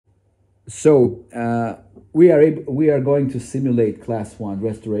So we are going to simulate class 1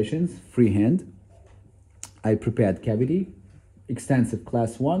 restorations freehand. I prepared cavity, extensive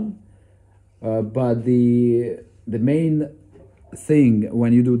class 1, but the main thing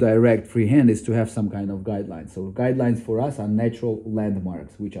when you do direct freehand is to have some kind of guidelines. So guidelines for us are natural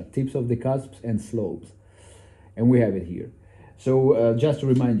landmarks, which are tips of the cusps and slopes, and we have it here. So just to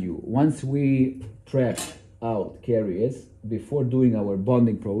remind you, once we prep out carriers, before doing our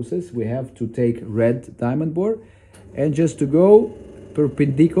bonding process, we have to take red diamond bore and just to go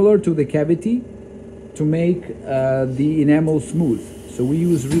perpendicular to the cavity to make the enamel smooth. So we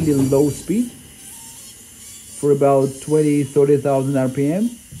use really low speed for about 30,000 RPM.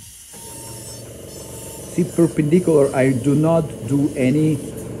 See, perpendicular, I do not do any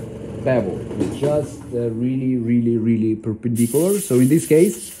bevel, just really perpendicular. So in this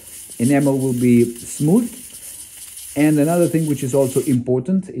case, enamel will be smooth. And another thing which is also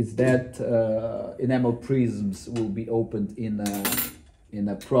important is that enamel prisms will be opened in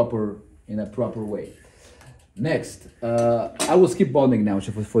a proper way. Next, I will skip bonding now.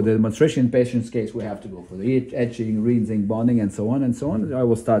 For the demonstration patient's case, we have to go for the etching, rinsing, bonding, and so on and so on. I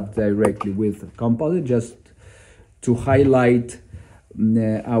will start directly with composite, just to highlight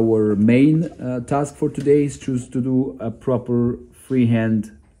our main task for today is to do a proper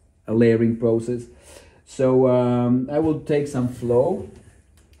freehand layering process. So I will take some flow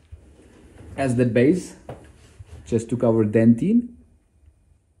as the base, just to cover dentine.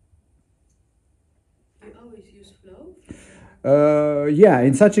 You always use flow? Yeah,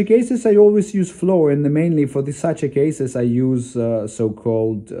 in such a cases I always use flow, and mainly for such a cases I use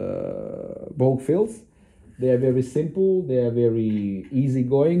so-called bulk fills. They are very simple, they are very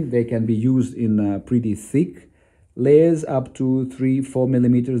easygoing, they can be used in pretty thick layers up to 3-4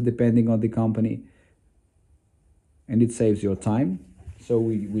 millimeters depending on the company. And it saves your time, so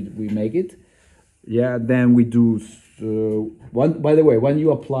we make it. Yeah, then we do by the way, when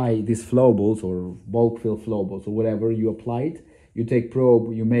you apply these flowballs or bulk fill flowballs or whatever, you apply it, you take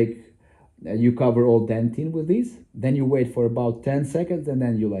probe, you cover all dentine with this, then you wait for about 10 seconds and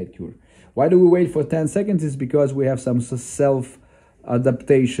then you light cure. Why do we wait for 10 seconds? Is because we have some self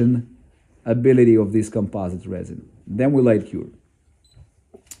adaptation ability of this composite resin. Then we light cure.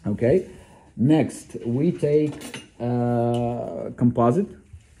 Okay. Next, we take composite.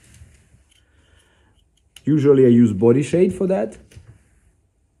 Usually I use body shade for that.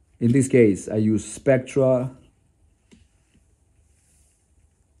 In this case, I use Spectra,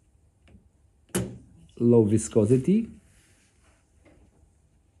 low viscosity.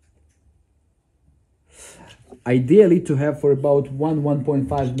 Ideally to have for about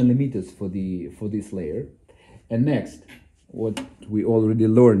 1.5 millimeters for this layer. And next, what we already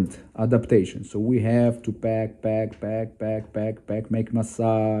learned, adaptation. So we have to pack, make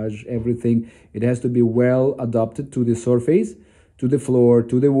massage, everything. It has to be well adapted to the surface, to the floor,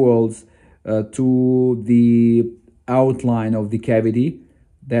 to the walls, to the outline of the cavity.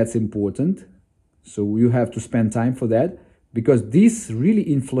 That's important. So you have to spend time for that, because this really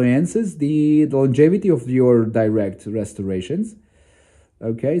influences the longevity of your direct restorations.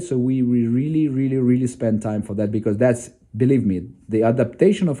 Okay, so we really spend time for that, because that's, believe me, the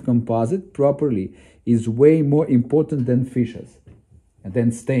adaptation of composite properly is way more important than fissures and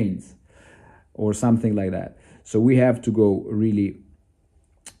then stains or something like that. So we have to go really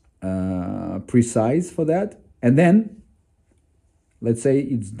precise for that. And then let's say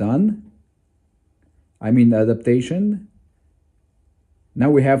it's done. I mean adaptation. Now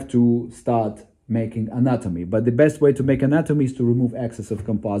we have to start making anatomy, but the best way to make anatomy is to remove excess of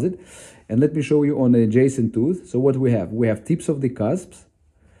composite. And let me show you on the adjacent tooth. So what we have tips of the cusps,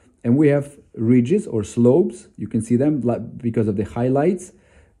 and we have ridges or slopes. You can see them because of the highlights.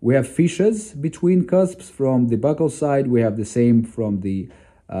 We have fissures between cusps from the buccal side. We have the same from the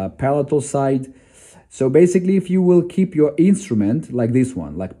palatal side. So basically, if you will keep your instrument like this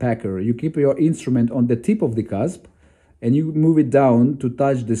one, like Packer, you keep your instrument on the tip of the cusp and you move it down to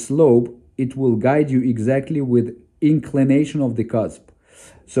touch the slope, it will guide you exactly with inclination of the cusp.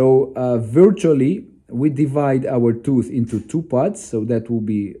 So virtually, we divide our tooth into two parts. So that will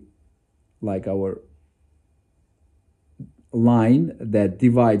be like our line that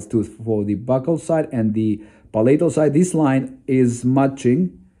divides tooth for the buccal side and the palatal side. This line is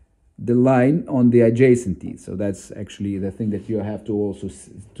matching the line on the adjacent teeth. So that's actually the thing that you have to also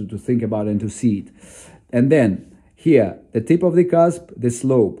to think about and to see it. And then here, the tip of the cusp, the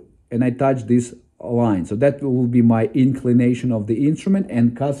slope, and I touch this line. So that will be my inclination of the instrument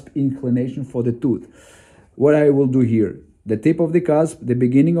and cusp inclination for the tooth. What I will do here, the tip of the cusp, the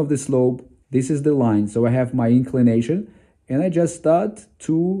beginning of the slope, this is the line. So I have my inclination and I just start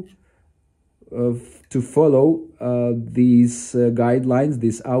to to follow these guidelines,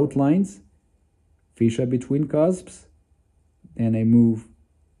 these outlines, fissure between cusps, and I move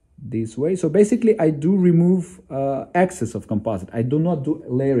this way. So basically I do remove excess of composite. I do not do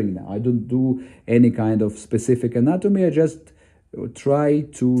layering now. I don't do any kind of specific anatomy. I just try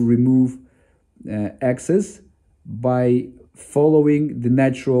to remove excess by following the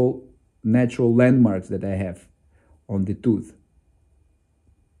natural landmarks that I have on the tooth.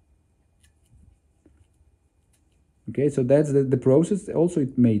 Okay, so that's the process. Also,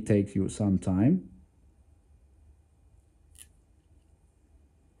 it may take you some time.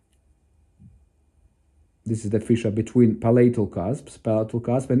 This is the fissure between palatal cusps,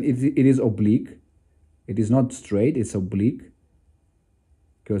 and it is oblique. It is not straight, it's oblique,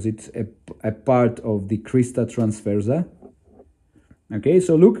 because it's a part of the crista transversa. Okay,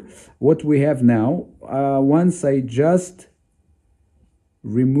 so look what we have now. Once I just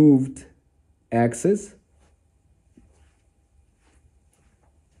removed excess,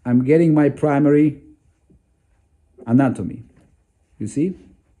 I'm getting my primary anatomy. You see?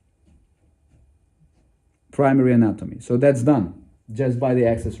 Primary anatomy. So that's done just by the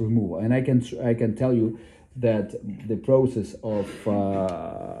excess removal. And I can tell you that the process of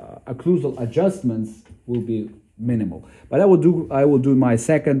occlusal adjustments will be minimal. But I will do my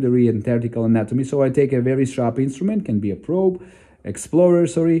secondary and vertical anatomy. So I take a very sharp instrument, can be a probe, explorer,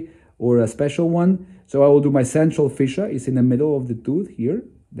 or a special one. So I will do my central fissure. It's in the middle of the tooth here.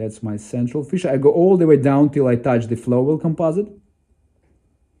 That's my central fissure. I go all the way down till I touch the flowable composite.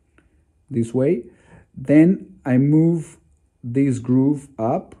 This way. Then I move this groove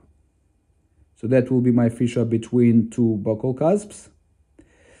up. So that will be my fissure between two buccal cusps.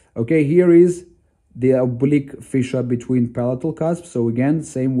 Okay, here is the oblique fissure between palatal cusps. So again,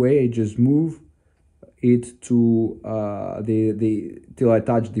 same way, I just move it to till I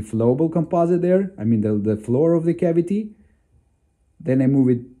touch the flowable composite there. I mean the floor of the cavity. Then I move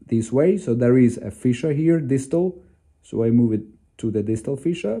it this way. So there is a fissure here, distal. So I move it to the distal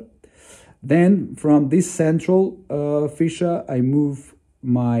fissure. Then from this central fissure, I move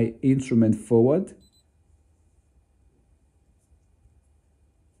my instrument forward.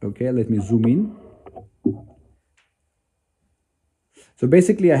 Okay, let me zoom in. So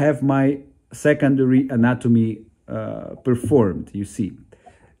basically I have my secondary anatomy performed, you see.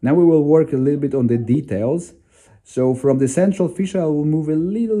 Now we will work a little bit on the details. So from the central fissure, I will move a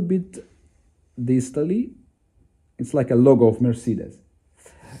little bit distally. It's like a logo of Mercedes.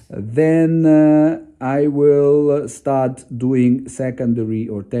 Then I will start doing secondary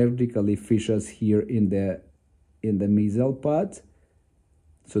or vertically fissures here in the mesial part.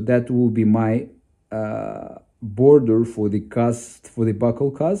 So that will be my border for the cusp, for the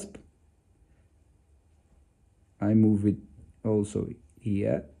buccal cusp. I move it also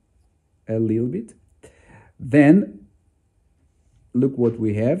here a little bit. Then look what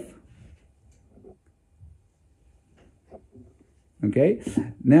we have. Okay,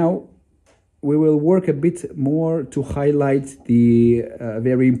 now we will work a bit more to highlight the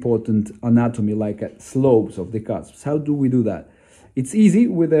very important anatomy, like slopes of the cusps. How do we do that? It's easy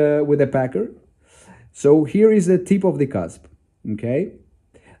with a packer. So here is the tip of the cusp. Okay,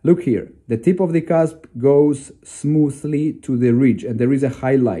 look here. The tip of the cusp goes smoothly to the ridge, and there is a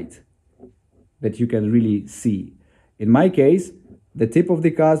highlight that you can really see. In my case, the tip of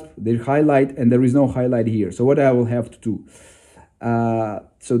the cusp, the highlight, and there is no highlight here. So what I will have to do?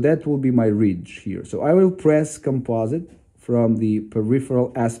 So that will be my ridge here. So I will press composite from the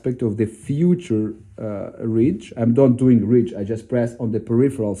peripheral aspect of the future ridge. I'm not doing ridge, I just press on the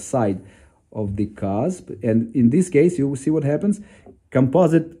peripheral side of the cusp. And in this case, you will see what happens.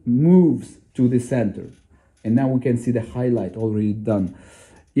 Composite moves to the center. And now we can see the highlight already done.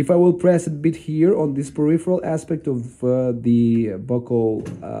 If I will press a bit here on this peripheral aspect of the buccal,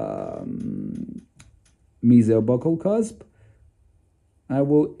 mesiobuccal cusp, I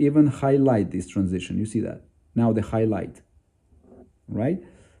will even highlight this transition. You see that? Now the highlight, right?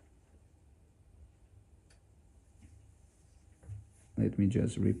 Let me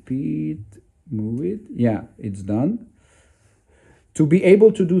just repeat, move it. Yeah, it's done. To be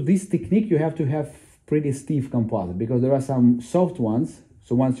able to do this technique, you have to have pretty stiff composite, because there are some soft ones.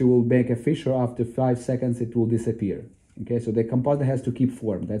 So once you will make a fissure, after 5 seconds, it will disappear. Okay, so the composite has to keep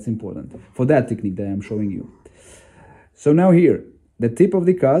form. That's important for that technique that I'm showing you. So now here, the tip of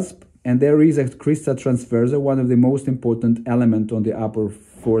the cusp, and there is a crista transversa, one of the most important elements on the upper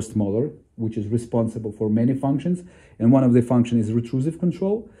forced molar, which is responsible for many functions, and one of the functions is retrusive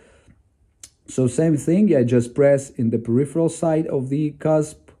control. So same thing, I just press in the peripheral side of the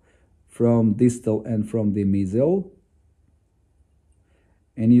cusp from distal and from the mesial.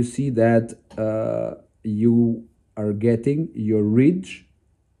 and you see that you are getting your ridge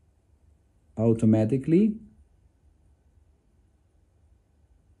automatically.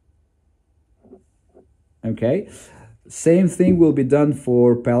 Okay, same thing will be done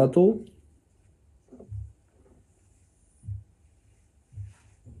for palatal.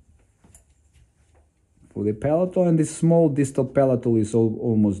 For the palatal, and this small distal palatal is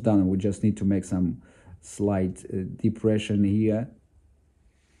almost done. We just need to make some slight depression here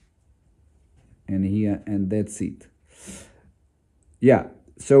and here, and that's it. Yeah,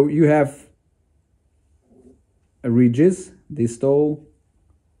 so you have ridges, distal,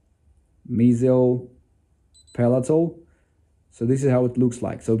 mesial, palatal. So this is how it looks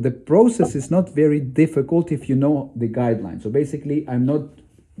like. So the process is not very difficult if you know the guidelines. So basically, I'm not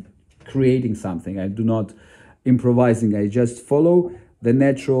creating something. I do not improvising. I just follow the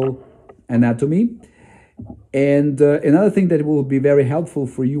natural anatomy. And another thing that will be very helpful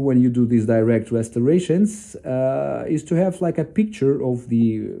for you when you do these direct restorations is to have like a picture of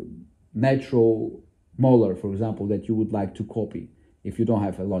the natural molar, for example, that you would like to copy if you don't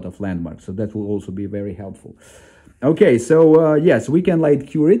have a lot of landmarks. So that will also be very helpful. Okay, so yes, we can light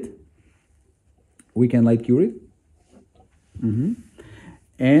cure it. We can light cure it.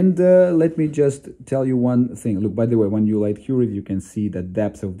 And let me just tell you one thing. Look, by the way, when you light cure it, you can see the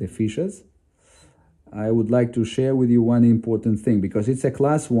depth of the fissures. I would like to share with you one important thing, because it's a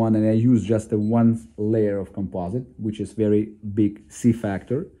class 1 and I use just a 1 layer of composite, which is very big C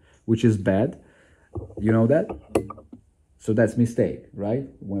factor, which is bad. You know that? So that's mistake, right?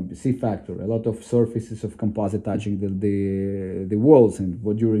 When C factor, a lot of surfaces of composite touching the walls, and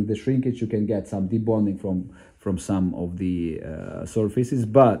during the shrinkage you can get some debonding from some of the surfaces,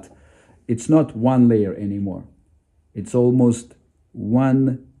 but it's not 1 layer anymore. It's almost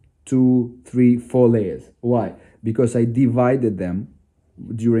 1, 2, 3, 4 layers. Why? Because I divided them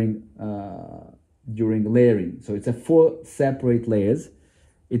during layering. So it's a 4 separate layers.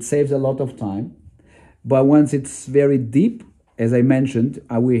 It saves a lot of time. But once it's very deep, as I mentioned,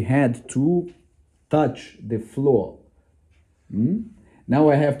 we had to touch the floor. Now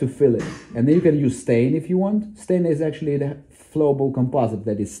I have to fill it. And then you can use stain if you want. Stain is actually the flowable composite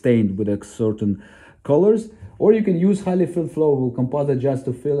that is stained with a certain colors. Or you can use highly filled flowable composite just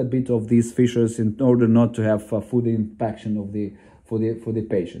to fill a bit of these fissures in order not to have food impaction of for the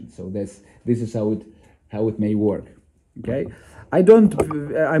patient. So this is how it may work. Okay.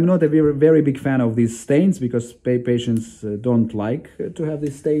 I'm not a very big fan of these stains, because patients don't like to have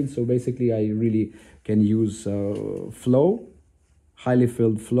these stains. So basically, I really can use flow, highly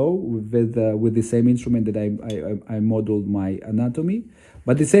filled flow with the same instrument that I modeled my anatomy.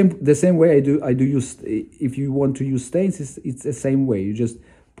 But the same way I do use, if you want to use stains, it's the same way. You just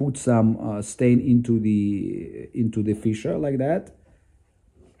put some stain into the fissure like that.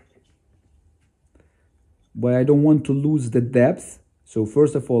 But I don't want to lose the depth. So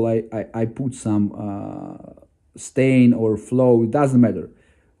first of all, I put some stain or flow, it doesn't matter,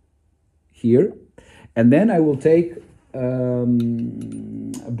 here. And then I will take a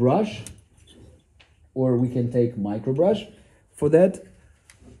brush, or we can take micro brush for that.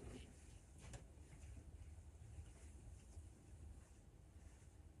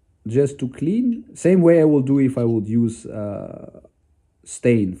 Just to clean, same way I will do if I would use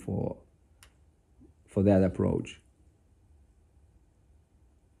stain for that approach.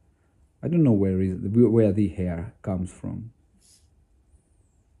 I don't know where the hair comes from.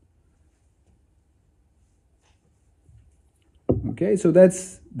 Okay, so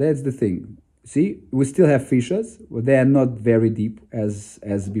that's the thing. See, we still have fissures, but they are not very deep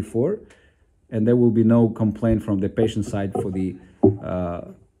as before, and there will be no complaint from the patient side for the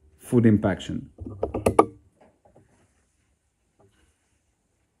food impaction.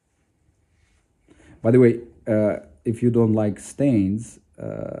 By the way, if you don't like stains,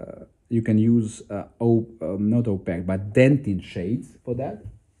 you can use not opaque, but dentin shades for that.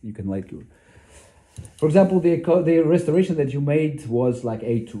 You can light cure. For example, the restoration that you made was like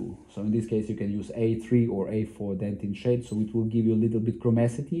A2. So in this case, you can use A3 or A4 dentin shade. So it will give you a little bit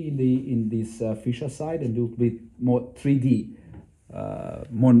chromacity in this fissure side, and it will be more 3D,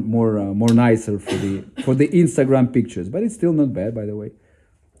 more nicer for the Instagram pictures. But it's still not bad, by the way.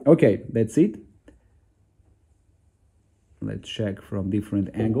 Okay, that's it. Let's check from different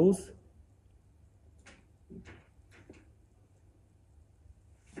angles.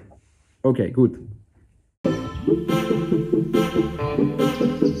 Okay, good.